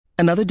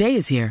Another day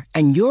is here,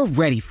 and you're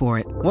ready for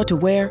it. What to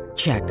wear?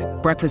 Check.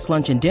 Breakfast,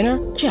 lunch, and dinner?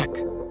 Check.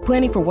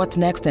 Planning for what's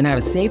next and how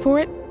to save for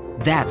it?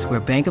 That's where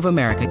Bank of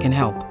America can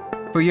help.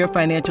 For your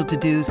financial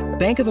to-dos,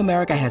 Bank of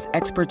America has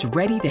experts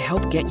ready to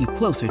help get you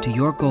closer to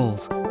your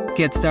goals.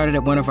 Get started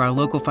at one of our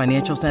local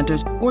financial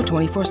centers or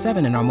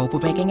 24/7 in our mobile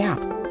banking app.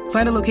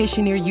 Find a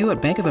location near you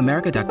at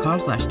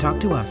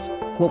bankofamerica.com/talktous.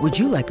 What would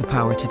you like the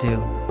power to do?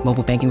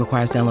 Mobile banking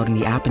requires downloading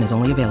the app and is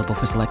only available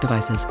for select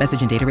devices.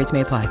 Message and data rates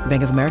may apply.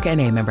 Bank of America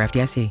N.A., member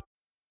FDIC.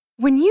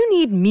 When you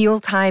need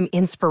mealtime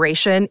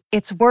inspiration,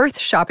 it's worth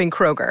shopping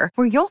Kroger,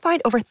 where you'll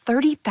find over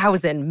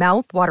 30,000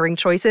 mouth-watering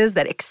choices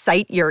that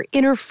excite your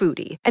inner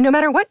foodie. And no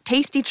matter what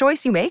tasty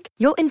choice you make,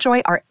 you'll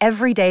enjoy our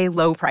everyday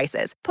low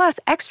prices, plus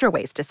extra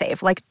ways to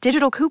save, like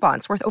digital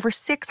coupons worth over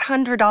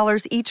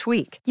 $600 each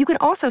week. You can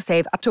also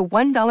save up to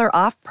 $1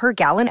 off per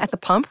gallon at the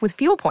pump with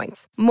fuel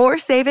points. More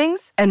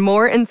savings and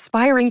more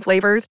inspiring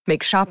flavors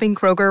make shopping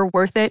Kroger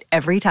worth it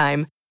every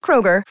time.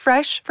 Kroger,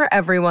 fresh for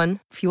everyone.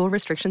 Fuel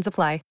restrictions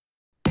apply.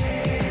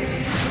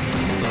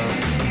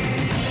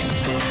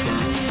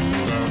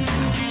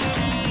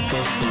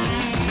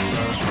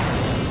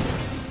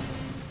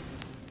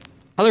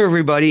 Hello,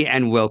 everybody,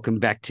 and welcome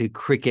back to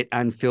Cricket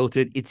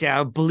Unfiltered. It's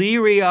our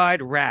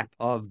bleary-eyed wrap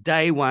of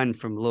day one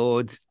from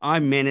Lords.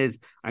 I'm Menners.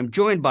 I'm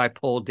joined by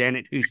Paul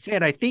Dennett, who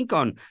said, I think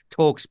on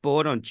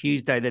TalkSport on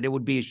Tuesday, that it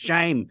would be a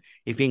shame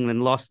if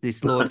England lost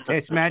this Lords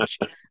Test match.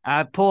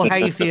 Paul, how are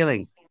you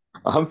feeling?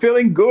 I'm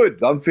feeling good.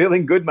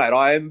 Mate.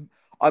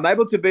 I'm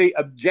able to be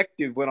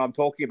objective when I'm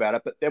talking about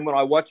it, but then when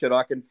I watch it,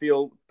 I can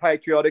feel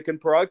patriotic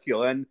and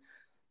parochial. And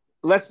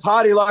let's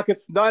party like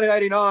it's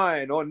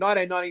 1989 or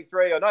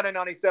 1993 or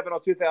 1997 or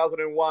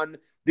 2001.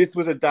 This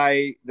was a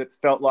day that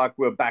felt like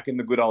we're back in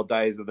the good old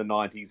days of the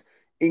 90s.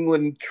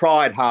 England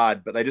tried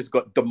hard, but they just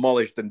got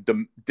demolished and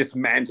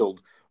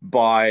dismantled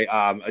by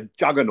a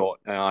juggernaut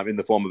in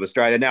the form of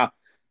Australia. Now,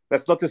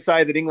 that's not to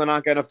say that England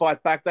aren't going to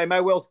fight back. They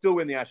may well still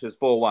win the Ashes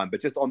 4-1,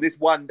 but just on this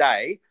one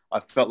day, I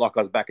felt like I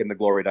was back in the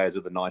glory days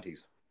of the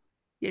 90s.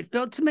 It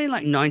felt to me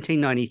like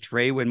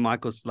 1993 when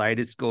Michael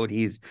Slater scored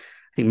his,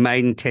 I think,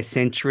 maiden Test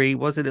century.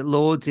 Was it at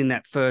Lords on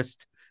that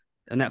first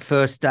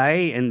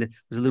day? And it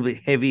was a little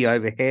bit heavy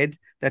overhead.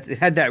 It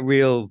had that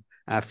real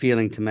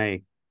feeling to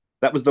me.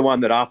 That was the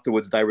one that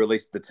afterwards they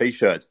released the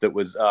T-shirts that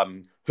was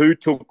who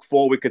took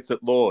 4 wickets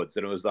at Lords.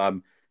 And it was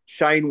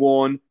Shane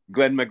Warne,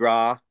 Glenn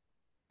McGrath,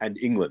 and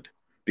England.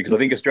 Because I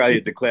think Australia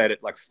declared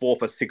it like 4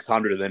 for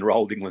 600 and then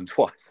rolled England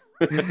twice.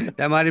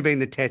 That might have been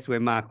the test where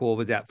Mark Waugh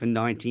was out for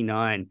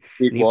 99.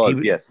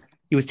 Yes.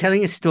 He was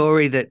telling a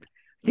story that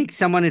I think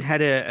someone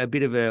had a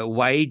bit of a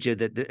wager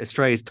that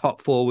Australia's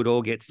top 4 would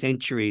all get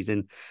centuries,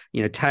 and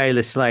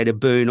Taylor, Slater,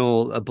 Boone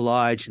all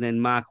obliged, and then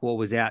Mark Waugh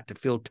was out to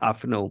Phil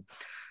Tufnell,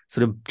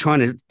 sort of trying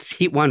to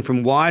hit one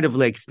from wide of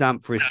leg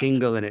stump for a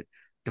single, and it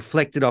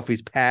deflected off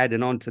his pad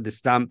and onto the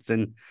stumps.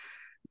 And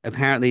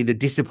apparently the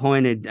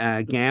disappointed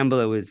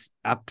gambler was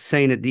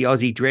seen at the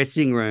Aussie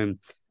dressing room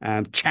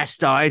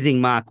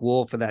chastising Mark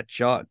Waugh for that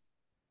shot.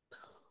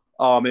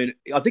 Oh, I mean,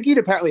 I think he'd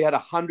apparently had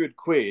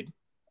 £100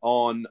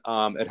 on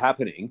it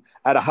happening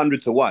at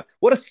 100 to 1.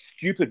 What a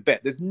stupid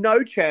bet. There's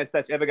no chance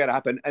that's ever going to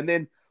happen. And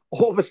then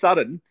all of a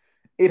sudden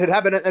it had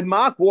happened, and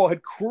Mark Waugh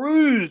had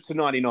cruised to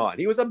 99.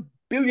 He was $1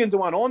 billion to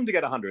 1 on to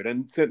get 100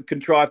 and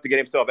contrived to get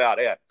himself out.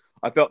 Yeah,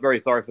 I felt very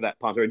sorry for that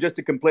punter. And just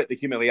to complete the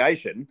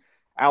humiliation,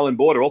 Alan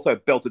Border also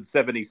belted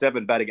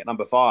 77 batting at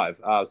number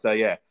 5.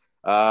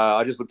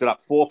 I just looked it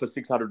up. 4 for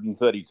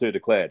 632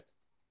 declared.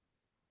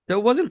 So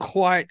it wasn't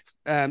quite,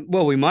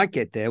 we might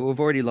get there. We've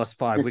already lost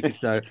 5 wickets,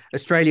 though.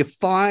 Australia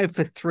 5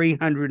 for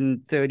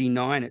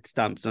 339 at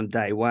stumps on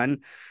day one.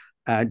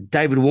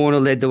 David Warner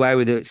led the way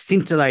with a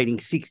scintillating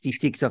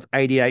 66 off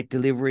 88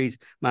 deliveries.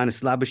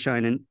 Marnus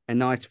Labuschagne a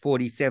nice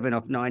 47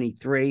 off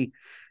 93.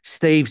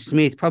 Steve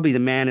Smith, probably the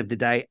man of the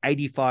day,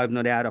 85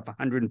 not out off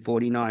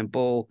 149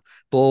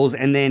 balls.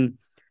 And then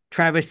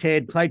Travis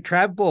Head played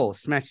Trav ball,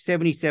 smashed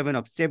 77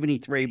 off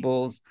 73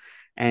 balls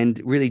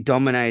and really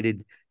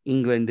dominated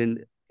England.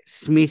 And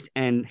Smith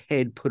and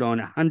Head put on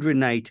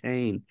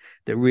 118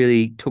 that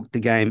really took the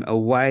game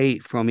away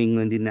from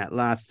England in that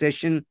last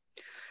session.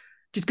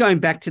 Just going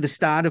back to the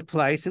start of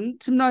play, some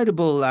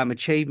notable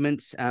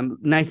achievements.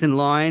 Nathan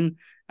Lyon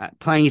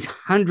playing his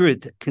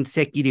 100th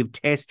consecutive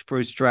test for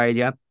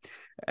Australia,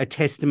 a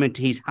testament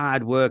to his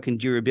hard work and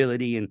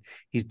durability and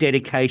his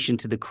dedication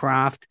to the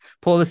craft.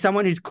 Paul, as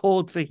someone who's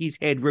called for his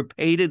head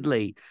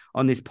repeatedly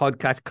on this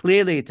podcast,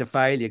 clearly it's a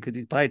failure because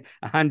he's played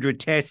 100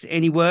 tests.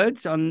 Any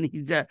words on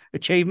his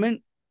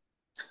achievement?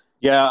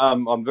 Yeah,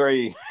 I'm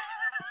very...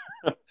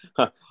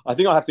 I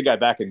think I'll have to go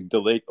back and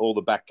delete all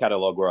the back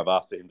catalogue where I've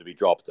asked for him to be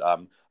dropped.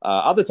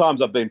 Other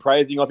times I've been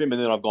praising of him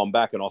and then I've gone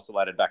back and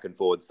oscillated back and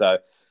forward. So,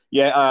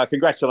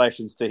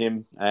 congratulations to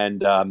him.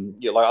 And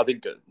I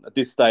think at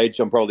this stage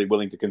I'm probably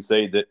willing to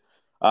concede that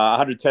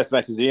 100 Test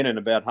matches in and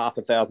about half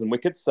a thousand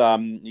wickets.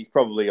 He's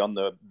probably on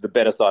the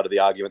better side of the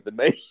argument than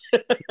me.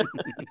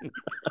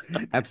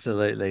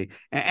 Absolutely.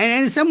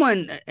 And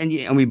someone,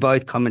 and we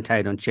both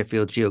commentate on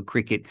Sheffield Shield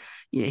cricket.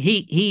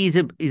 He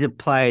is a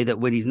player that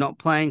when he's not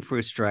playing for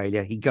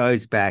Australia, he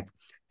goes back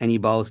and he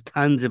bowls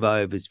tons of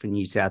overs for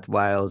New South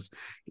Wales.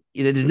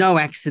 There's no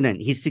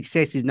accident. His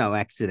success is no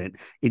accident.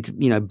 It's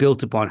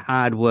built upon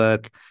hard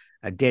work,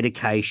 a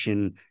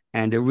dedication,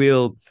 and a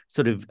real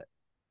sort of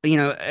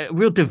a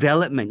real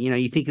development.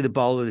 You think of the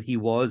bowler that he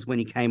was when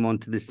he came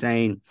onto the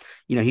scene.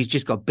 He's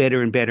just got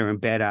better and better and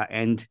better.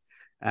 And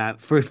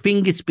for a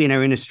finger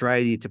spinner in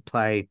Australia to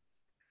play,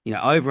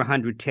 over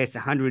 100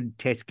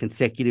 tests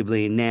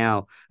consecutively, and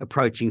now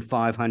approaching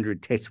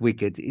 500 test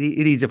wickets,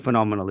 it is a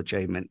phenomenal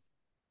achievement.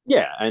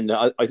 Yeah, and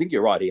I think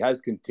you're right. He has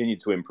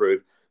continued to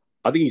improve.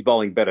 I think he's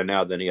bowling better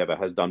now than he ever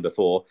has done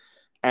before.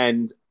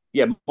 And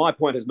yeah, my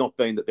point has not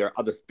been that there are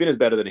other spinners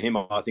better than him.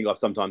 I think I've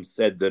sometimes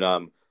said that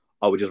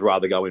I would just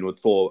rather go in with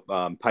four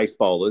pace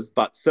bowlers.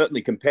 But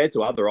certainly compared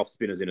to other off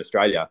spinners in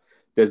Australia,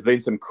 there's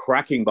been some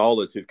cracking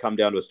bowlers who've come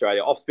down to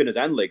Australia, off spinners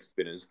and leg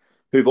spinners,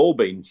 who've all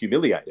been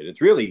humiliated. It's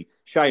really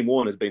Shane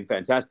Warne has been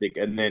fantastic,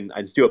 and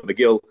Stuart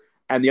McGill,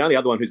 and the only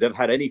other one who's ever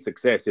had any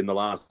success in the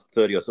last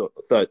 30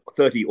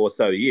 or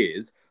so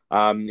years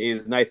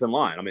is Nathan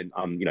Lyon. I mean,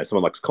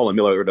 someone like Colin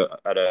Miller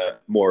at a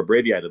more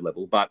abbreviated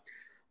level, but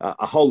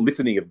a whole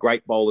litany of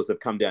great bowlers have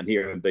come down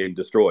here and been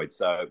destroyed.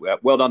 So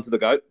well done to the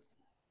GOAT.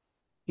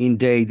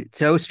 Indeed.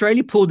 So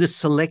Australia pulled a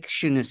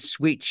selectionist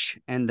switch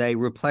and they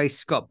replaced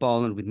Scott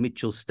Boland with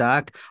Mitchell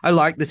Starc. I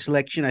like the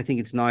selection. I think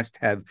it's nice to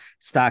have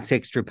Stark's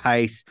extra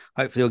pace.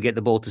 Hopefully he'll get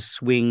the ball to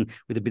swing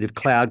with a bit of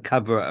cloud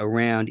cover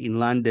around in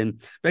London.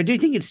 But I do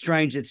think it's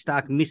strange that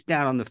Starc missed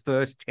out on the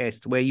first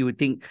test where you would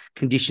think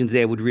conditions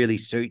there would really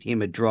suit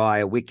him, a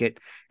drier wicket.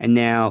 And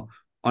now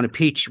on a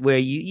pitch where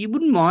you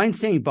wouldn't mind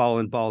seeing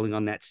Boland bowling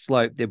on that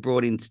slope, they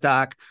brought in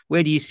Starc.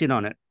 Where do you sit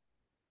on it?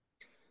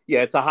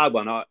 Yeah, it's a hard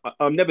one.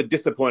 I'm never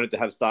disappointed to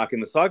have Starc in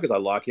the side because I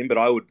like him, but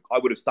I would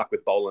have stuck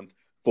with Boland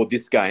for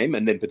this game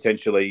and then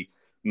potentially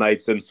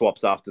made some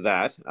swaps after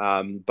that.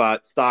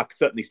 But Starc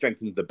certainly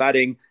strengthens the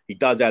batting. He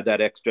does add that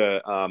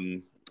extra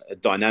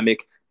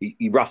dynamic.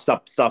 He roughs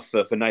up stuff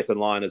for Nathan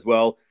Lyon as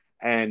well.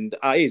 And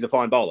he's a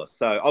fine bowler.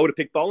 So I would have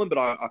picked Boland, but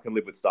I can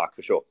live with Starc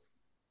for sure.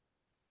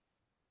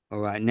 All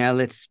right, now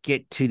let's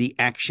get to the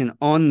action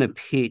on the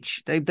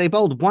pitch. They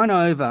bowled one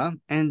over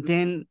and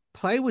then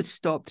play was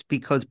stopped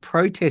because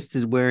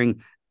protesters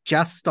wearing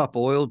Just Stop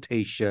Oil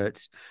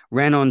T-shirts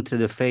ran onto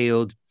the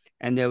field,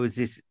 and there was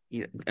this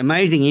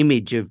amazing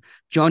image of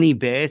Johnny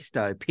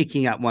Bairstow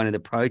picking up one of the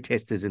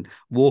protesters and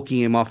walking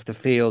him off the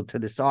field to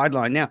the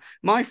sideline. Now,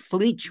 my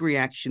flinch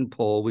reaction,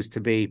 Paul, was to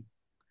be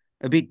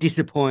a bit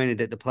disappointed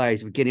that the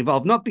players would get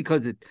involved, not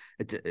because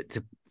it's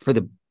for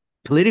the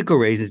political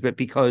reasons, but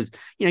because,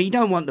 you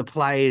don't want the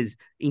players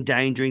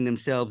endangering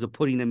themselves or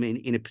putting them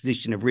in a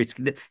position of risk.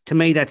 To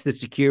me, that's the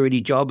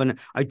security job. And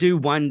I do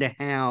wonder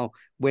how,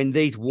 when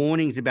these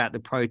warnings about the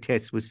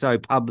protests were so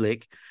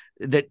public,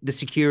 that the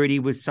security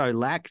was so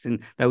lax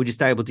and they were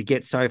just able to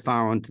get so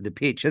far onto the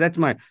pitch. So that's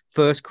my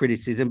first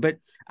criticism. But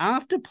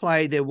after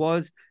play, there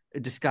was a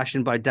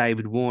discussion by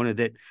David Warner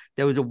that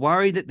there was a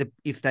worry that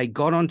if they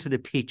got onto the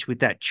pitch with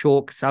that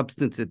chalk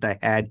substance that they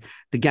had,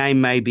 the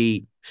game may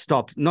be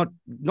stopped, not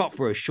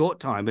for a short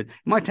time, but it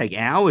might take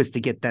hours to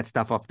get that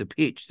stuff off the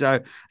pitch. So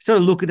sort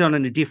of look at it on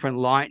in a different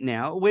light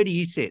now. Where do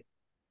you sit?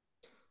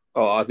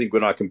 Oh, I think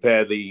when I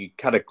compare the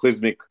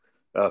cataclysmic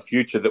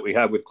future that we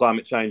have with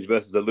climate change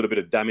versus a little bit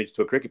of damage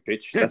to a cricket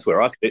pitch, that's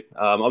where I sit.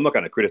 I'm not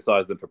going to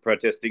criticise them for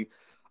protesting.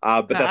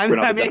 But that's for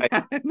another day.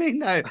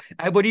 No.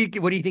 What do you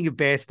think of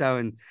Bairstow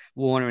and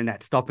Warner and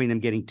that stopping them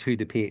getting to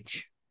the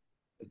pitch?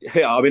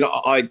 Yeah, I mean,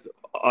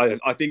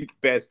 I think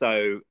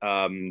Bairstow.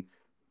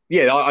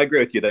 I agree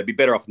with you. They'd be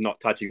better off not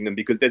touching them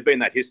because there's been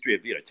that history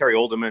of Terry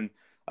Alderman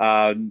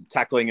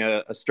tackling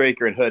a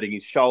streaker and hurting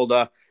his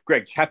shoulder.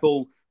 Greg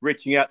Chappell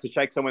reaching out to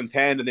shake someone's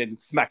hand and then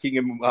smacking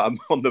him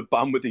on the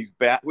bum with his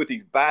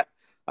bat.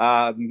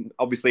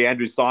 Obviously,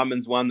 Andrew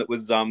Simon's one that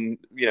was,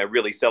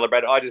 really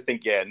celebrated. I just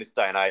think, in this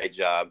day and age,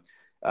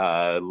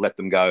 let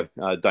them go.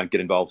 Don't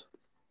get involved.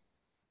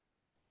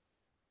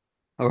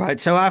 All right.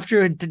 So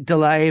after a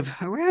delay of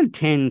around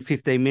 10,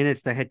 15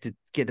 minutes, they had to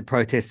get the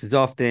protesters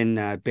off. Then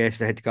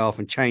Bairstow had to go off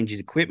and change his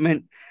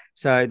equipment.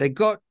 So they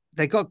got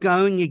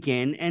going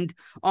again. And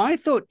I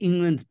thought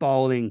England's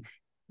bowling,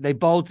 they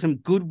bowled some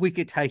good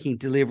wicket-taking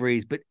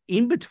deliveries, but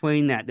in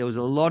between that, there was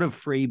a lot of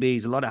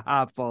freebies, a lot of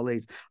half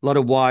volleys, a lot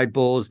of wide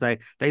balls. They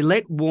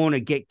let Warner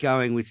get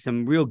going with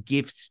some real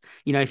gifts.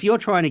 If you're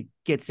trying to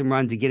get some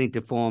runs and get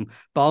into form,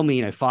 bowl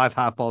me, 5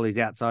 half volleys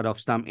outside off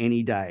stump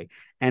any day.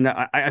 And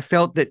I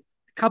felt that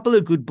a couple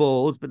of good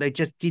balls, but they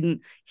just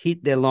didn't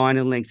hit their line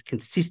and lengths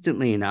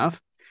consistently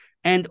enough.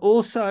 And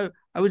also,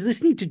 I was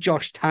listening to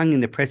Josh Tongue in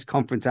the press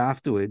conference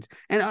afterwards,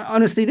 and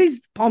honestly,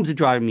 these bombs are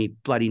driving me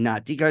bloody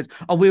nuts. He goes,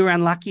 we were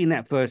unlucky in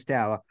that first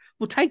hour.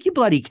 Well, take your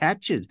bloody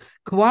catches.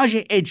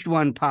 Khawaja edged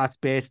one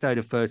past Bairstow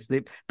to first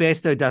slip.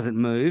 Bairstow doesn't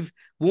move.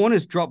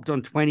 Warner's dropped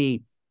on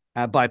 20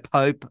 by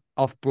Pope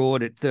off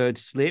broad at third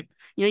slip.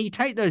 You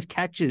take those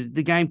catches,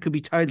 the game could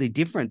be totally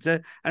different. So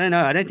I don't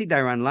know. I don't think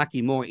they were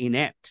unlucky, more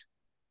inept.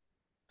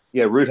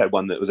 Yeah, Root had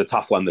one that was a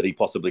tough one that he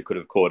possibly could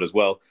have caught as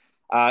well.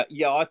 I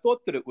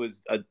thought that it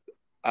was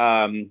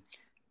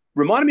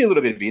reminded me a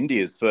little bit of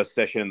India's first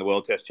session in the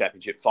World Test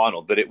Championship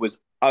final, that it was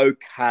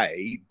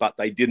okay, but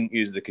they didn't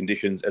use the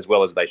conditions as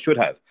well as they should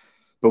have.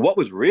 But what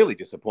was really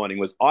disappointing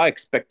was I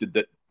expected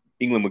that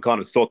England would kind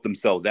of sort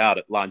themselves out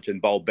at lunch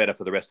and bowl better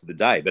for the rest of the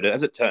day. But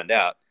as it turned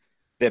out,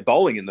 their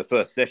bowling in the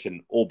first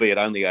session, albeit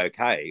only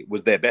okay,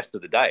 was their best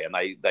of the day. And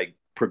they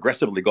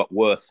progressively got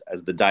worse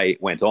as the day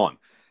went on.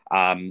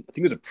 I think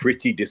it was a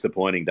pretty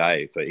disappointing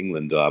day for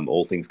England,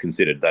 all things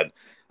considered.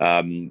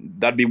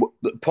 That'd be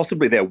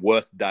possibly their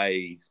worst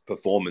day's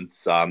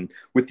performance,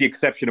 with the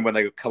exception of when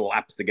they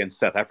collapsed against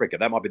South Africa.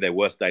 That might be their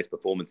worst day's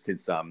performance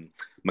since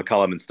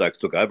McCullum and Stokes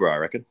took over, I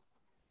reckon.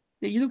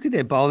 Yeah, you look at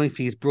their bowling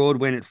figures.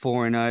 Broad went at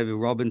 4 and over.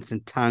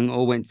 Robinson, Tongue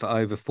all went for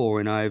over 4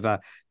 and over.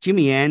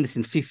 Jimmy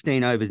Anderson,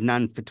 15 overs,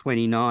 none for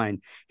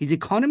 29. His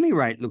economy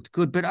rate looked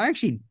good, but I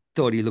actually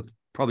thought he looked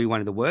probably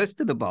one of the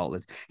worst of the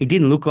bowlers. He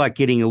didn't look like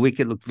getting a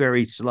wicket, looked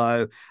very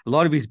slow. A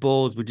lot of his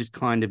balls were just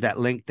kind of that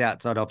length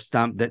outside off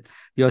stump that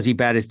the Aussie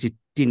batters just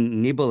didn't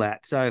nibble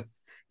at. So,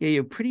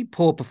 yeah, pretty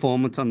poor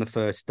performance on the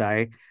first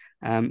day.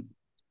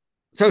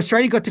 So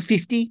Australia got to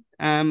 50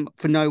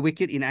 for no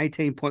wicket in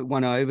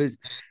 18.1 overs.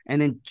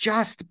 And then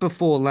just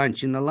before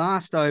lunch, in the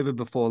last over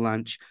before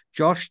lunch,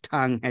 Josh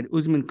Tongue had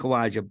Usman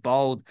Khawaja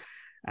bowled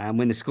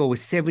when the score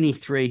was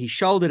 73. He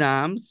shouldered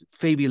arms,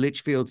 Phoebe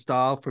Litchfield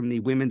style, from the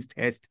women's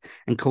test,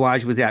 and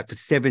Khawaja was out for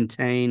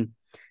 17.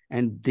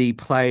 And the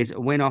players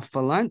went off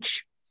for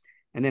lunch.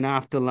 And then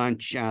after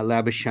lunch,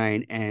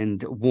 Labuschagne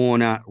and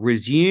Warner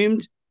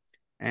resumed.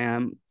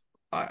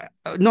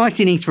 Nice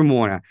innings from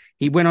Warner.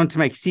 He went on to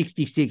make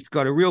 66,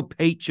 got a real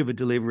peach of a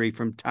delivery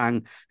from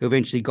Tongue, who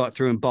eventually got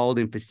through and bowled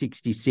him for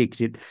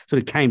 66. It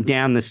sort of came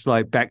down the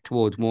slope back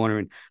towards Warner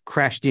and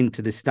crashed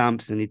into the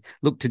stumps, and he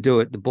looked to do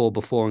it the ball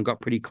before and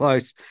got pretty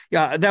close.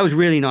 Yeah, that was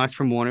really nice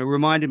from Warner. It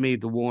reminded me of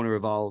the Warner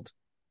of old.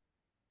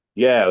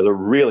 Yeah, it was a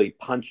really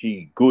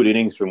punchy, good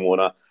innings from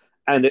Warner.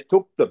 And it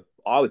took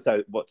I would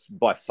say, what's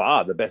by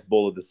far the best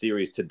ball of the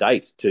series to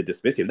date to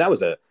dismiss him. That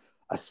was a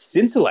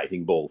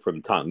scintillating ball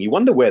from Tongue. You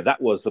wonder where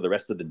that was for the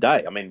rest of the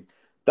day. I mean,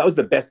 that was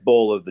the best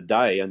ball of the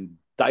day, and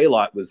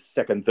daylight was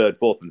second, third,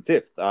 fourth, and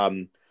fifth.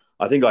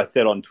 I think I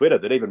said on Twitter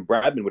that even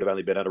Bradman would have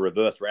only been able to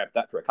reverse ramp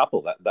that for a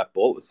couple. That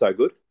ball was so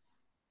good.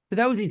 But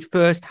that was his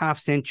first half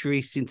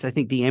century since, I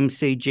think, the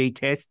MCG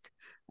test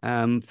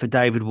for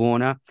David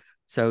Warner.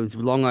 So it was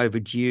long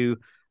overdue.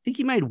 I think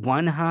he made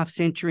 1 half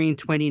century in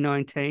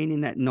 2019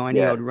 in that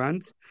 90-odd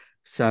runs.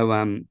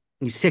 So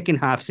his second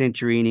half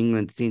century in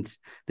England since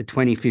the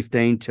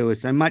 2015 tour.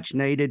 So much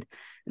needed.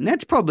 And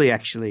that's probably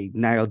actually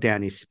nailed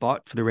down his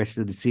spot for the rest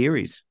of the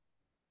series.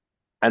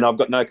 And I've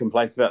got no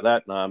complaints about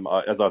that.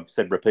 As I've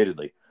said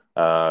repeatedly,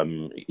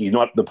 he's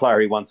not the player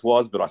he once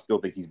was, but I still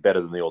think he's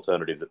better than the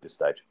alternatives at this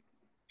stage.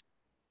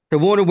 So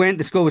Warner went,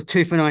 the score was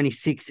 2 for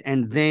 96.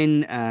 And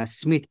then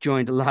Smith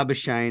joined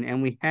Labuschagne,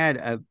 and we had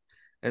a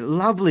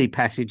lovely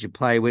passage of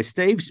play where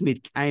Steve Smith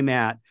came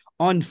out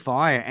on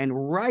fire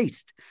and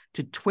raced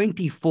to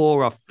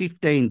 24 off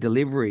 15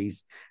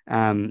 deliveries,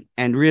 and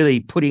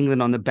really put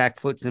England on the back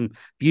foot. Some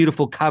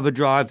beautiful cover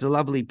drives, a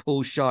lovely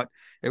pull shot.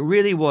 It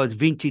really was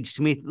vintage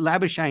Smith.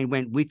 Labuschagne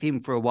went with him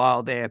for a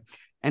while there.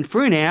 And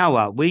for an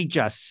hour, we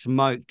just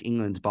smoked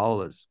England's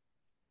bowlers.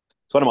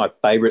 It's one of my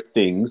favourite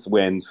things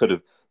when sort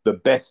of the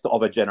best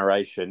of a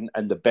generation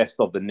and the best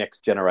of the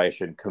next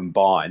generation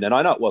combine. And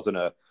I know it wasn't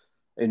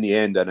in the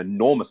end, an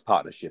enormous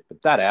partnership,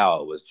 but that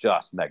hour was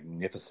just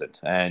magnificent.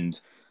 And,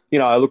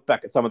 I look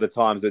back at some of the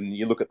times and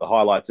you look at the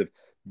highlights of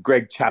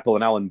Greg Chappell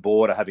and Alan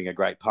Border having a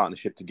great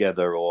partnership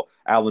together, or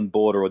Alan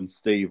Border and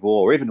Steve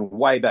Waugh, or even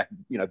way back,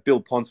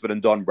 Bill Ponsford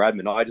and Don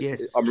Bradman.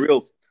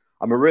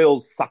 I'm a real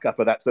sucker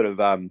for that sort of,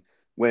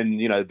 when,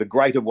 the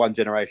great of one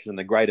generation and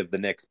the great of the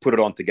next put it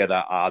on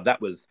together.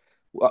 That was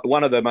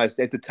one of the most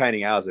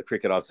entertaining hours of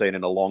cricket I've seen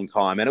in a long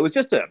time. And it was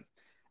just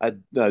a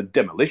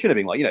demolition of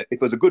England. If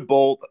it was a good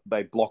ball,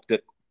 they blocked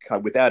it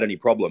without any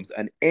problems,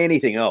 and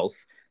anything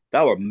else,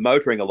 they were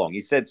motoring along.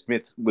 You said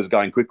Smith was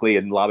going quickly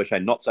and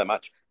Labuschagne not so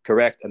much,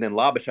 correct? And then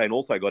Labuschagne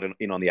also got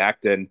in on the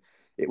act, and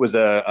it was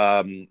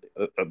a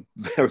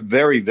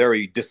very,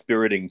 very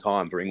dispiriting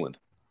time for England.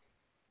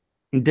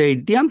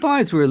 Indeed. The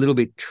umpires were a little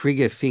bit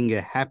trigger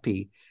finger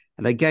happy,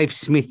 and they gave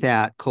Smith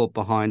out, caught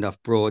behind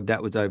off broad.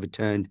 That was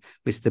overturned,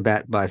 missed the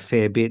bat by a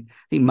fair bit. I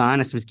think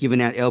Marnus was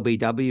given out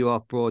LBW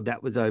off broad.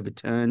 That was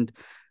overturned.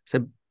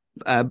 So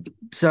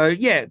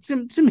yeah,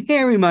 some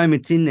hairy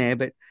moments in there,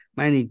 but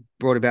mainly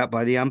brought about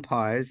by the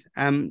umpires.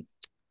 I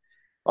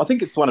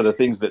think it's one of the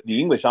things that the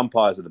English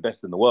umpires are the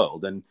best in the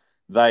world, and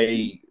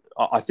I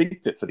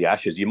think that for the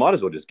Ashes, you might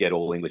as well just get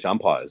all English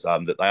umpires,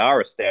 that they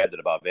are a standard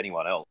above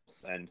anyone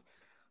else. And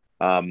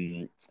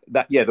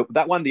that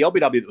one, the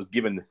LBW that was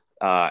given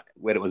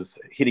when it was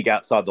hitting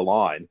outside the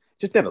line,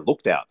 just never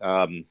looked out.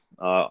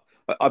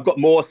 I've got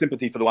more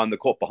sympathy for the one that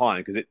caught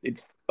behind, because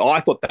I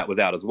thought that was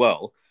out as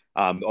well.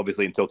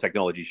 Obviously, until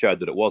technology showed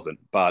that it wasn't.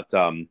 But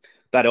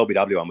that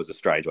LBW one was a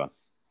strange one.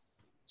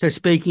 So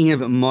speaking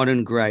of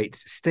modern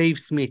greats, Steve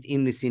Smith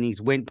in this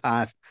innings went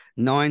past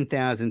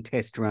 9,000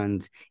 test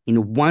runs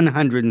in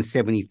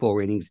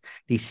 174 innings,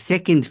 the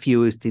second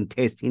fewest in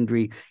test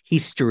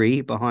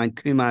history behind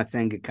Kumar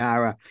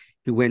Sangakkara,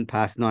 who went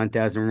past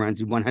 9,000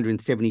 runs in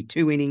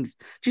 172 innings.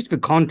 Just for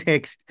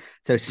context,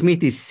 so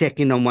Smith is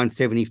second on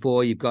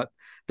 174. You've got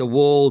the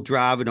Wall,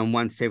 Dravid on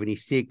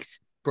 176,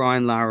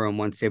 Brian Lara on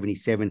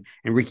 177,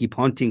 and Ricky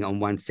Ponting on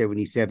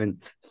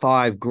 177.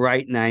 5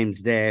 great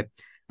names there.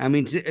 I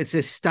mean, it's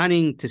a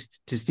stunning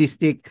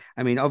statistic.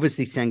 I mean,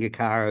 obviously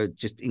Sangakkara,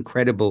 just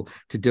incredible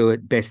to do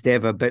it, best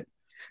ever. But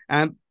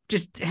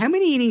just how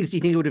many innings do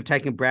you think it would have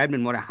taken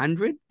Bradman? What,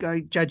 100,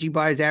 judging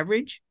by his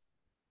average?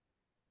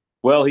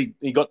 Well, he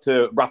got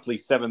to roughly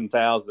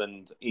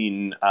 7,000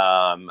 in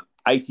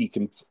 80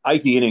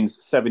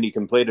 innings, 70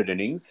 completed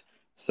innings.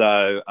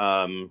 So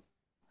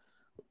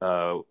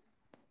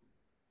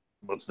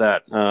what's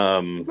that?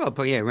 Well,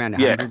 but yeah, around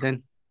 100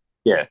 then.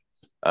 Yeah.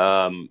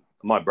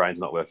 My brain's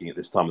not working at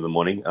this time of the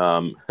morning.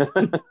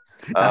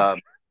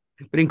 But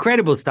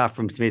incredible stuff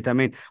from Smith. I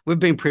mean, we've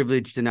been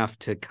privileged enough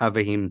to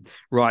cover him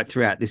right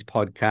throughout this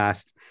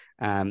podcast.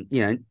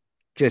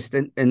 Just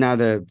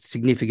another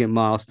significant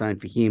milestone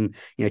for him,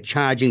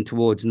 charging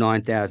towards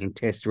 9,000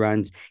 test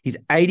runs. He's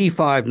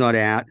 85 not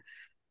out.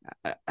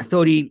 I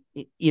thought he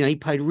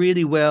played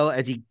really well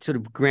as he sort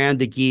of ground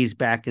the gears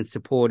back and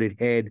supported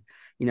head.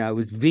 It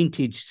was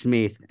vintage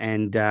Smith.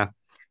 And I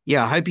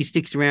hope he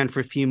sticks around for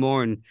a few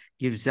more and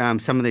gives some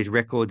of these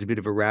records a bit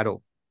of a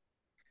rattle.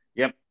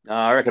 Yep.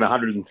 I reckon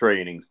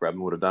 103 innings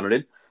Bradman would have done it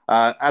in.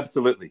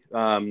 Absolutely.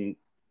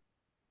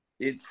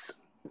 It's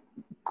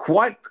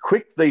quite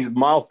quick. These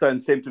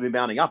milestones seem to be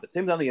mounting up. It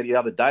seemed only the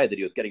other day that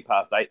he was getting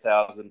past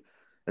 8,000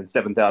 and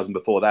 7,000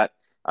 before that.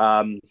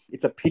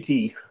 It's a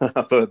pity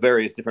for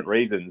various different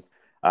reasons,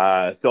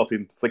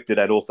 self-inflicted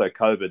and also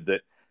COVID,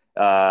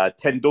 that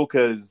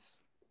Tendulkar's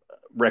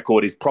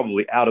record is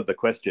probably out of the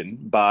question,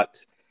 but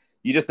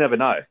you just never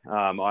know.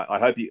 I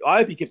hope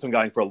he keeps on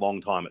going for a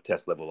long time at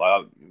Test level.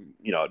 I'd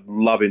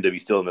love him to be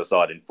still in the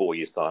side in 4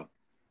 years' time.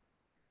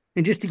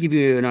 And just to give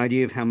you an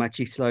idea of how much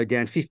he slowed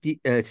down,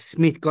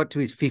 Smith got to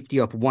his 50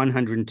 off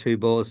 102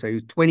 balls, so he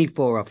was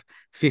 24 off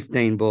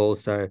 15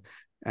 balls, so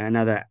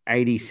another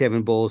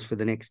 87 balls for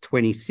the next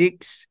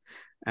 26.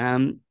 So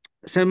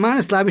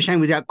Marnus Labuschagne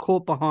was out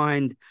caught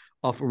behind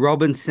off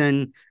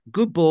Robinson.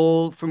 Good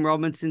ball from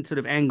Robinson, sort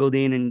of angled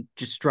in and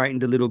just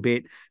straightened a little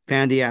bit,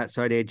 found the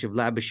outside edge of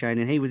Labuschagne,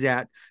 and he was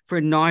out for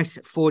a nice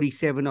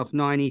 47 off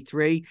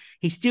 93.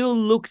 He still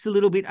looks a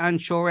little bit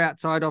unsure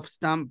outside off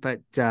stump,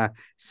 but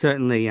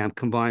certainly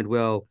combined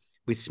well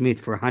with Smith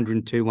for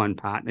 102-1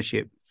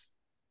 partnership.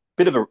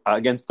 Bit of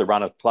against the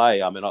run of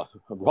play. I mean,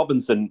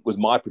 Robinson was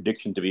my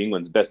prediction to be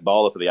England's best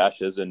bowler for the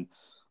Ashes, and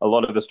a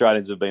lot of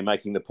Australians have been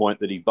making the point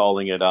that he's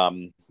bowling at,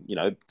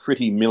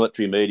 pretty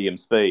military medium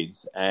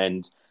speeds.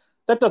 And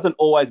that doesn't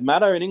always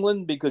matter in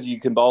England because you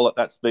can bowl at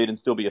that speed and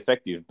still be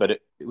effective. But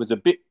it was a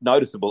bit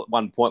noticeable at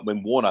one point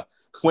when Warner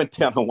went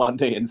down on one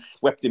knee and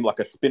swept him like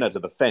a spinner to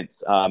the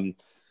fence.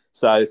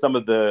 So some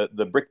of the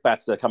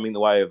brickbats are coming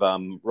the way of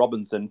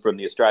Robinson from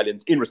the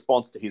Australians in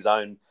response to his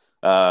own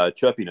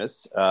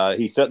chirpiness.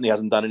 He certainly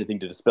hasn't done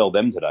anything to dispel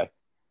them today.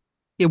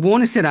 Yeah,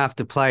 Warner said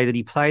after play that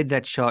he played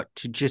that shot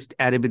to just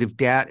add a bit of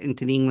doubt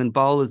into the England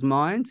bowlers'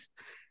 minds.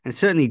 And it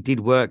certainly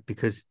did work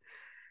because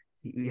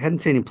you hadn't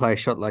seen him play a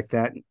shot like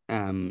that,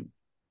 in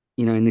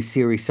this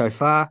series so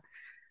far.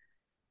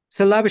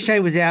 So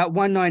Labuschagne was out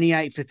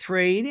 198 for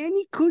 3, and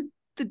he could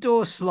the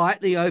door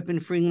slightly open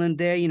for England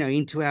there,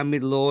 into our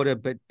middle order.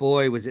 But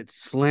boy, was it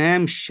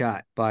slammed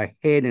shut by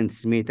Head and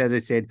Smith. As I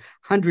said,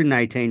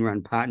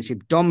 118-run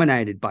partnership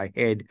dominated by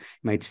Head,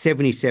 made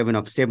 77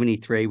 off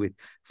 73 with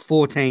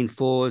 14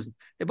 fours.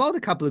 They bowled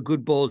a couple of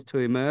good balls to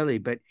him early,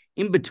 but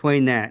in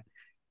between that,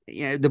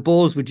 the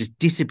balls were just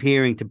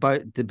disappearing to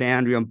the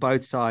boundary on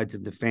both sides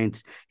of the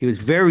fence. He was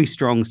very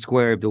strong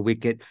square of the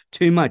wicket,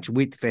 too much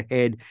width for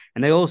Head.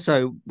 And they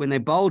also, when they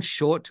bowled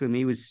short to him,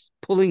 he was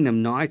pulling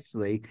them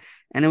nicely.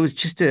 And it was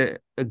just a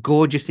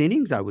gorgeous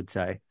innings, I would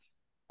say.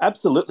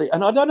 Absolutely.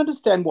 And I don't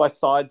understand why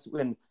sides,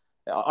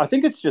 I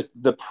think it's just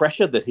the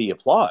pressure that he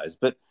applies,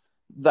 but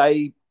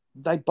they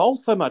bowl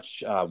so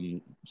much,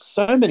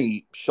 so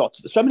many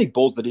shots, so many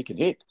balls that he can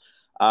hit.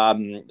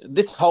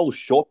 This whole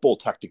short ball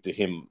tactic to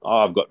him,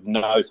 I've got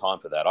no time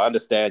for that. I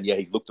understand,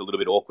 he's looked a little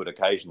bit awkward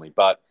occasionally,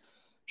 but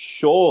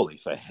surely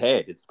for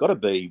Head, it's got to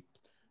be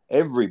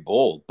every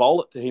ball.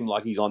 Bowl it to him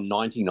like he's on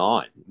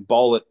 99.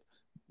 Bowl it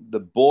the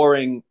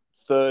boring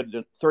third,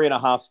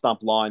 3.5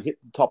 stump line,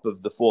 hit the top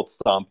of the fourth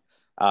stump,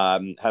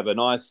 have a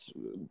nice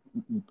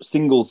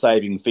single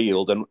saving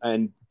field,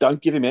 and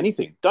don't give him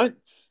anything. Don't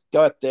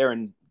go out there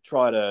and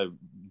try to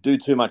do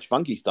too much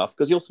funky stuff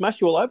because he'll smash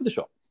you all over the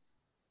shop.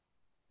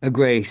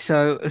 Agree.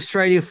 So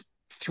Australia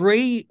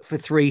 3 for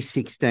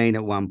 316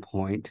 at one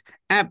point,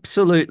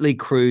 absolutely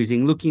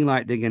cruising, looking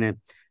like they're going to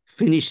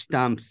finish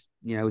Stumps,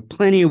 with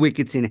plenty of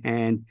wickets in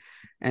hand,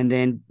 and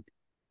then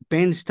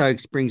Ben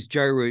Stokes brings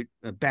Joe Root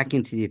back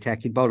into the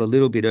attack. He bowled a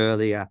little bit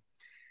earlier,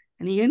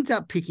 and he ends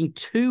up picking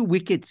 2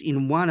 wickets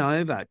in 1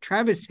 over.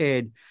 Travis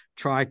Head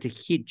tried to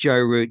hit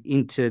Joe Root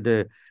into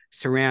the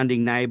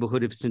surrounding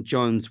neighbourhood of St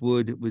John's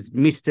Wood,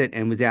 missed it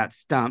and was out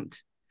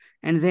stumped.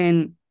 And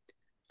then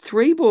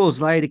 3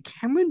 balls later,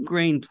 Cameron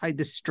Green played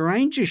the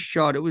strangest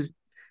shot. It was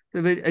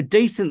a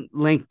decent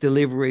length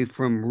delivery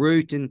from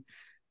Root, and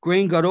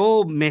Green got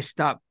all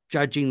messed up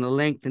judging the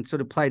length and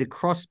sort of played a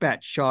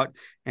crossbat shot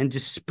and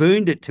just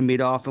spooned it to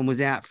mid-off and was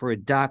out for a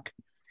duck.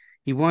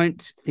 He won't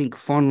think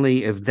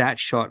fondly of that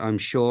shot, I'm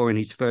sure, in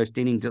his first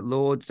innings at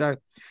Lord's. So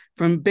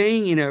from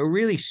being in a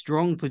really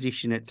strong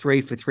position at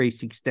 3 for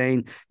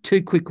 316,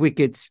 2 quick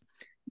wickets,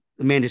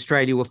 the men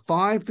Australia were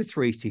 5 for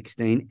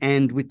 316.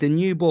 And with the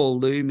new ball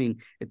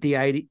looming at the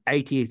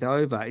 80th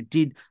over, it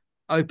did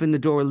open the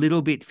door a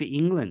little bit for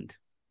England.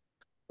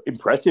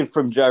 Impressive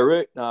from Joe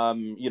Root.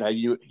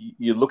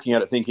 You're looking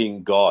at it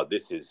thinking, God,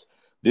 this is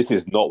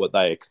not what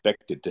they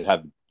expected, to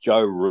have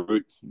Joe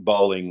Root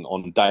bowling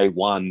on day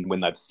one when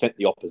they've sent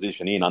the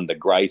opposition in under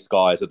grey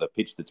skies with a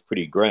pitch that's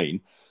pretty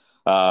green.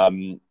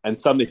 And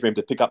suddenly for him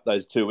to pick up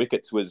those 2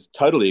 wickets was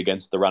totally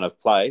against the run of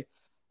play.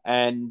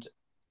 And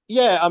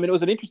yeah, I mean, it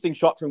was an interesting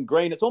shot from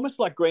Green. It's almost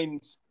like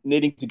Green's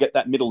needing to get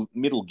that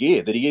middle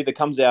gear, that he either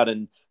comes out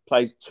and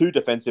plays too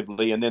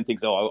defensively and then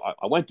thinks, I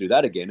won't do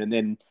that again, and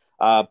then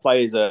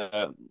plays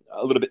a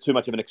little bit too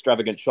much of an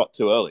extravagant shot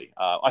too early.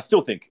 I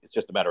still think it's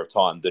just a matter of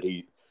time that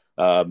he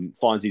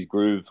finds his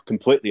groove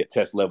completely at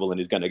Test level and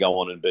is going to go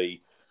on and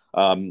be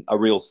a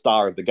real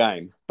star of the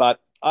game. But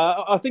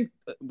I think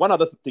one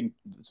other thing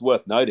that's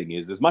worth noting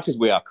is, as much as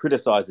we are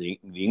criticising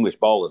the English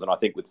bowlers, and I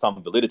think with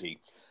some validity,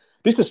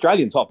 this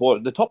Australian top order,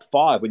 the top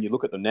 5, when you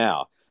look at them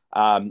now,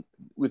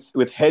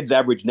 with Head's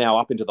average now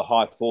up into the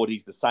high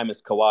 40s, the same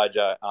as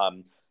Khawaja,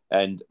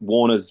 and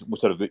Warner's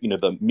sort of,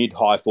 the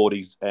mid-high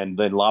 40s, and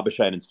then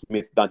Labuschagne and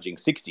Smith nudging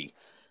 60.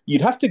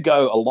 You'd have to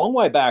go a long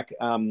way back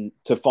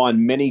to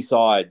find many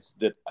sides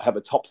that have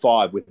a top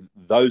 5 with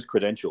those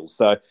credentials.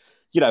 So,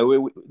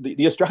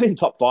 the Australian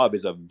top 5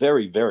 is a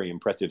very, very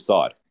impressive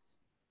side.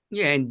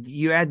 Yeah, and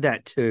you add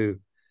that to,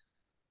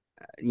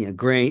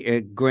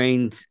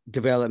 Green's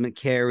development,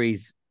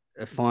 Carey's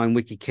a fine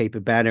wicket-keeper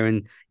batter,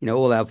 and,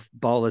 all our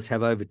bowlers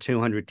have over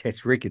 200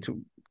 test wickets.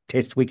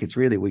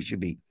 Really, we should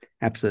be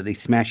absolutely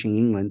smashing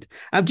England.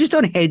 Just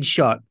on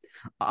headshot,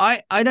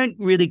 I don't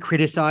really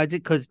criticise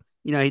it because,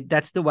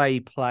 that's the way he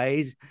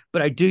plays,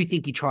 but I do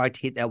think he tried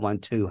to hit that one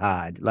too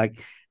hard.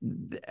 Like,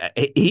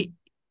 he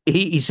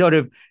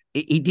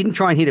didn't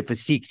try and hit it for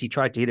 6, he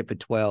tried to hit it for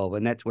 12,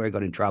 and that's where he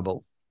got in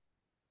trouble.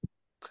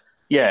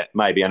 Yeah,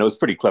 maybe, and it was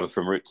pretty clever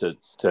from Root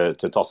to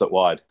toss it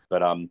wide.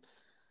 But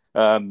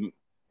one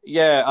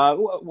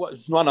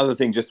other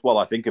thing, just while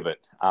I think of it,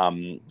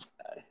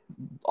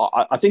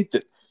 I think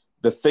that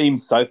the theme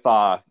so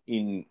far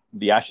in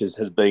the Ashes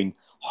has been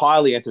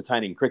highly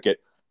entertaining cricket,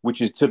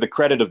 which is to the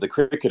credit of the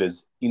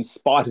cricketers, in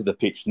spite of the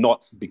pitch,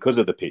 not because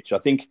of the pitch. I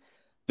think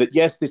that,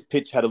 yes, this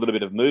pitch had a little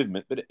bit of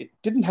movement, but it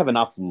didn't have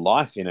enough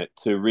life in it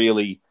to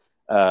really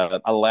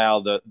allow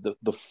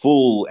the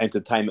full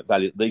entertainment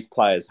value that these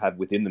players have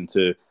within them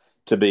to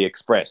be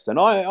expressed. And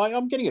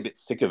I'm getting a bit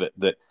sick of it,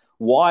 that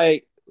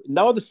why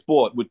no other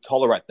sport would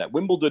tolerate that.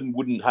 Wimbledon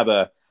wouldn't have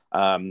a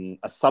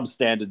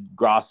substandard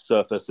grass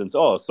surface and,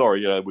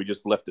 we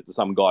just left it to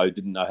some guy who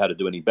didn't know how to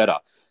do any better.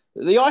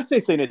 The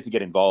ICC needs to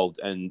get involved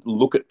and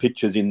look at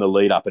pitches in the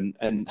lead up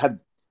and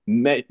have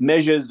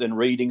measures and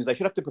readings. They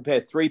should have to prepare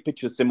 3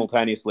 pitches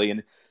simultaneously.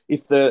 And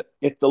if the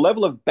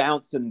level of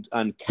bounce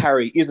and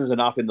carry isn't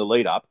enough in the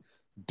lead up,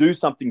 do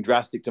something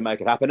drastic to make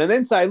it happen. And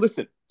then say,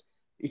 listen,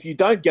 if you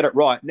don't get it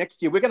right,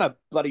 next year we're going to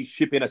bloody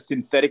ship in a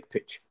synthetic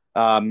pitch.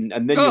 And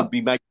then you'll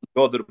be making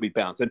sure that it'll be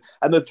bounced. And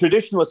the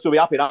traditionalists will be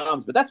up in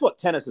arms, but that's what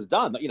tennis has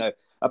done.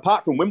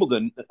 Apart from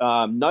Wimbledon,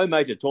 no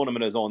major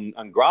tournament is on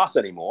grass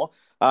anymore.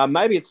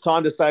 Maybe it's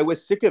time to say we're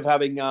sick of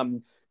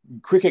having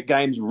cricket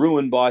games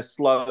ruined by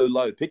slow,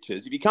 low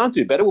pitches. If you can't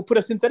do better, we'll put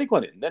a synthetic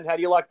one in. Then how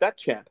do you like that,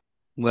 champ?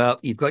 Well,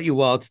 you've got your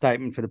wild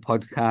statement for the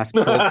podcast,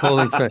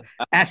 calling for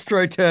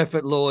AstroTurf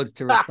at Lords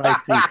to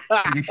replace the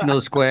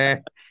traditional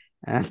square.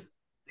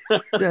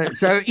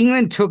 So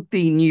England took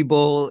the new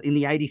ball in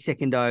the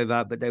 82nd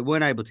over, but they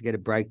weren't able to get a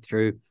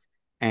breakthrough,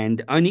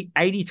 and only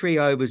 83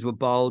 overs were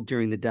bowled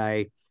during the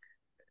day.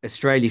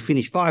 Australia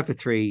finished 5 for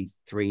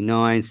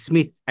 339.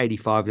 Smith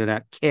 85 not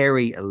out.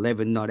 Carey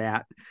 11 not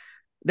out.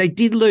 They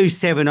did lose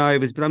 7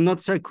 overs, but I'm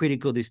not so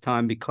critical this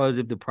time because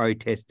of the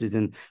protesters,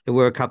 and there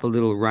were a couple of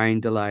little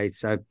rain delays.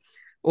 So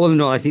all in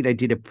all, I think they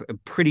did a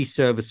pretty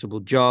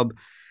serviceable job.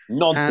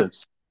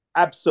 Nonsense.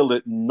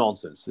 Absolute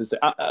nonsense. It's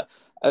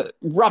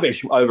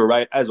rubbish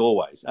overrate, as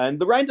always. And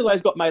the rain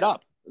delays got made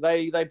up.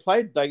 They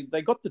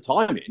got the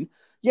time in.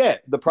 Yeah,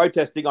 the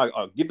protesting,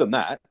 I'll give them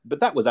that, but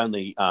that was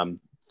only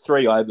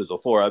 3 overs or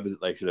 4 overs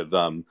that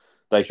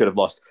they should have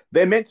lost.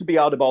 They're meant to be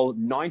able to bowl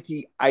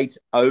 98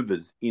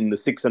 overs in the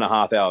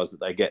 6.5 hours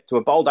that they get. To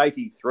have bowled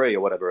 83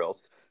 or whatever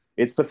else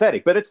It's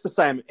pathetic, but it's the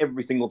same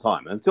every single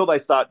time. Until they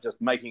start just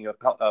making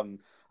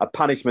a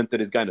punishment that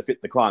is going to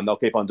fit the crime, they'll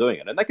keep on doing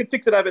it. And they can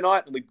fix it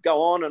overnight, and we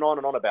go on and on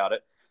and on about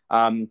it.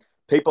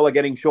 People are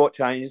getting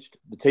shortchanged.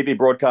 The TV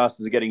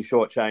broadcasters are getting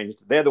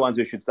shortchanged. They're the ones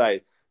who should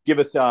say, give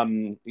us,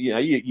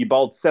 you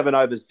bowled 7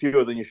 overs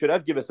fewer than you should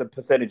have. Give us a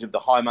percentage of the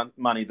high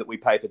money that we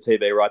pay for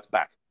TV rights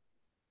back.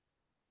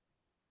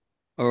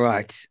 All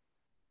right.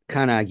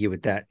 Can't argue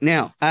with that.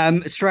 Now,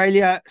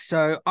 Australia,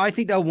 so I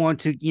think they'll want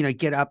to,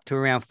 get up to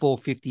around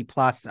 450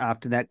 plus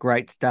after that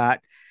great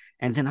start.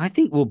 And then I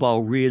think we'll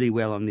bowl really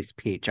well on this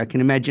pitch. I can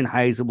imagine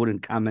Hazelwood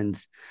and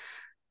Cummins,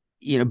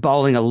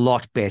 bowling a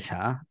lot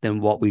better than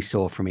what we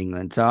saw from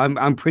England. So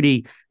I'm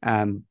pretty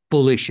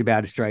bullish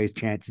about Australia's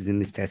chances in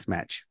this test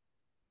match.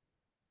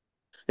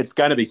 It's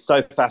going to be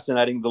so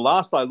fascinating. The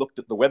last I looked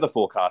at the weather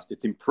forecast,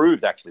 it's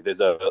improved, actually.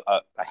 There's a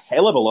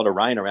hell of a lot of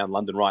rain around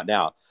London right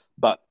now.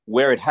 But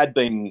where it had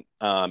been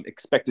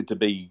expected to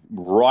be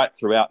right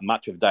throughout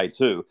much of day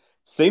 2,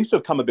 seems to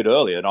have come a bit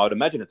earlier. And I would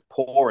imagine it's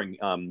pouring.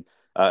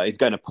 It's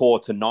going to pour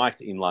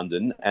tonight in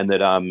London, and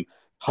that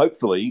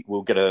hopefully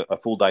we'll get a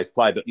full day's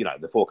play. But,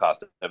 the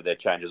forecast over there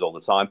changes all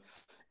the time.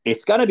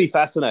 It's going to be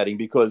fascinating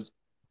because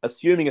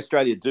assuming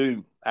Australia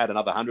do add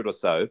another 100 or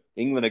so,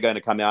 England are going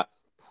to come out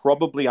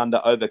probably under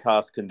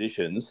overcast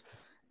conditions.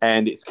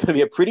 And it's going to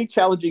be a pretty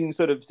challenging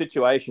sort of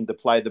situation to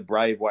play the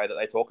brave way that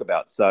they talk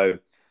about. So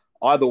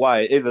either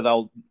way, either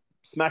they'll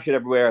smash it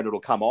everywhere and it'll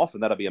come off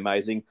and that'll be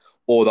amazing,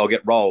 or they'll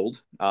get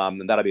rolled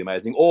and that'll be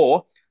amazing,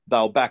 or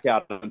they'll back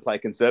out and play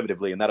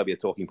conservatively and that'll be a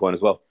talking point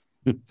as well.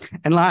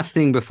 And last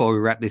thing before we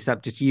wrap this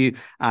up, just you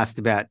asked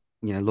about,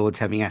 Lords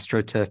having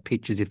AstroTurf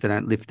pitches if they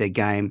don't lift their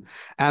game.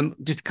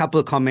 Just a couple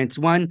of comments.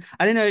 One,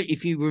 I don't know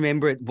if you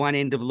remember at one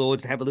end of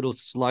Lords, they have a little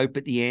slope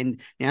at the end.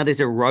 Now there's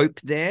a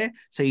rope there,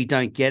 so you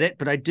don't get it.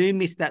 But I do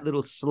miss that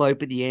little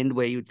slope at the end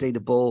where you would see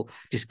the ball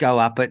just go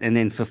up it and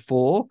then for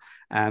 4.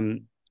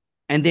 And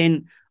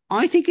then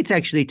I think it's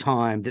actually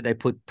time that they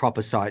put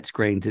proper sight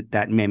screens at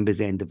that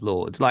members' end of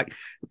Lords. Like,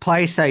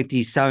 player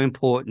safety is so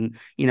important.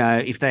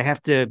 If they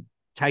have to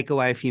take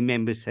away a few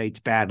members' seats,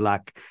 bad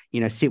luck,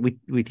 sit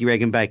with your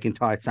egg and bacon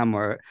tie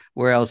somewhere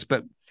else.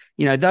 But,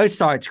 those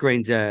sight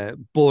screens are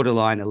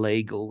borderline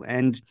illegal.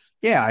 And,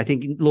 yeah, I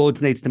think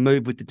Lords needs to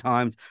move with the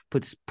times,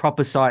 put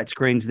proper sight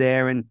screens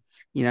there and,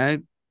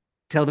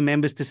 tell the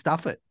members to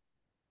stuff it.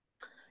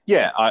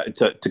 Yeah,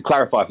 to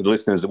clarify for the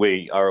listeners,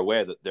 we are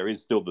aware that there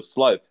is still the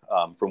slope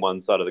from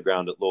one side of the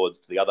ground at Lords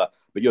to the other.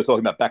 But you're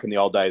talking about back in the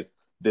old days,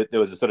 that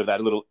there was a sort of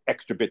that little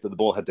extra bit that the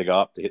ball had to go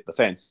up to hit the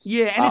fence.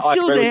 Yeah, and it's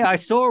still there. I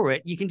saw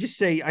it. You can just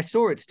see, I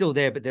saw it still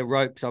there, but there are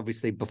ropes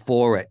obviously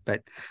before it.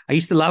 But I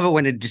used to love it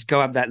when it'd just go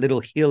up that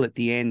little hill at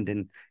the end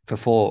and for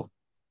 4.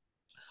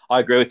 I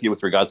agree with you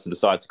with regards to the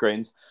side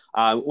screens.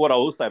 What I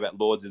will say about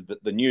Lords is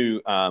that the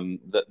new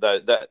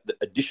the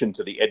addition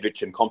to the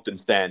Edrich and Compton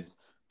stands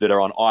that are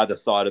on either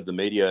side of the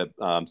media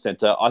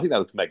centre, I think that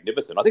looks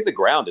magnificent. I think the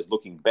ground is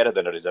looking better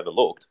than it has ever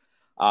looked.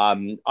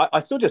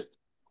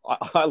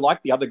 I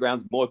like the other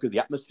grounds more because the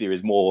atmosphere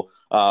is more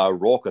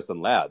raucous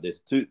and loud. There's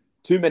too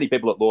many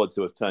people at Lords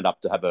who have turned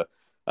up to have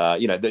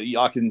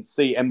I can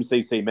see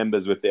MCC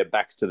members with their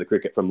backs to the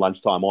cricket from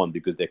lunchtime on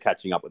because they're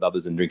catching up with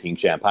others and drinking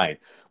champagne,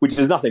 which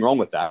there's nothing wrong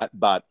with that.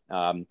 But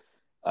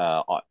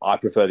I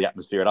prefer the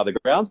atmosphere at other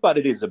grounds, but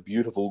it is a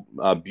beautiful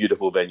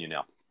venue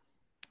now.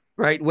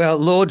 Right. Well,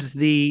 Lords,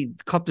 the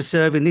cop to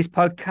serve in this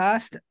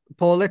podcast.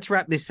 Paul, let's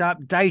wrap this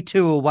up. Day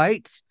 2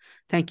 awaits.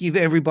 Thank you,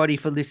 everybody,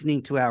 for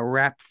listening to our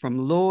wrap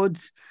from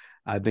Lords.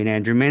 I've been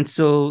Andrew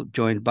Mensel,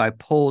 joined by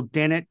Paul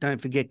Dennett.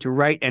 Don't forget to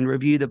rate and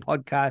review the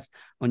podcast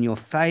on your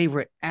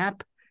favourite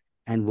app,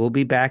 and we'll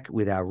be back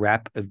with our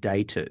wrap of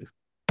Day 2.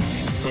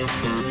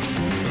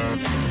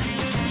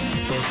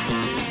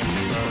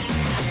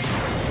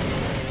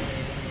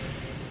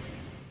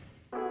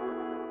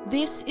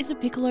 This is a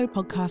Piccolo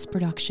podcast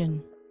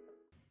production.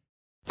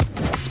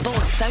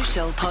 Sports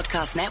Social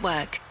Podcast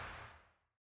Network.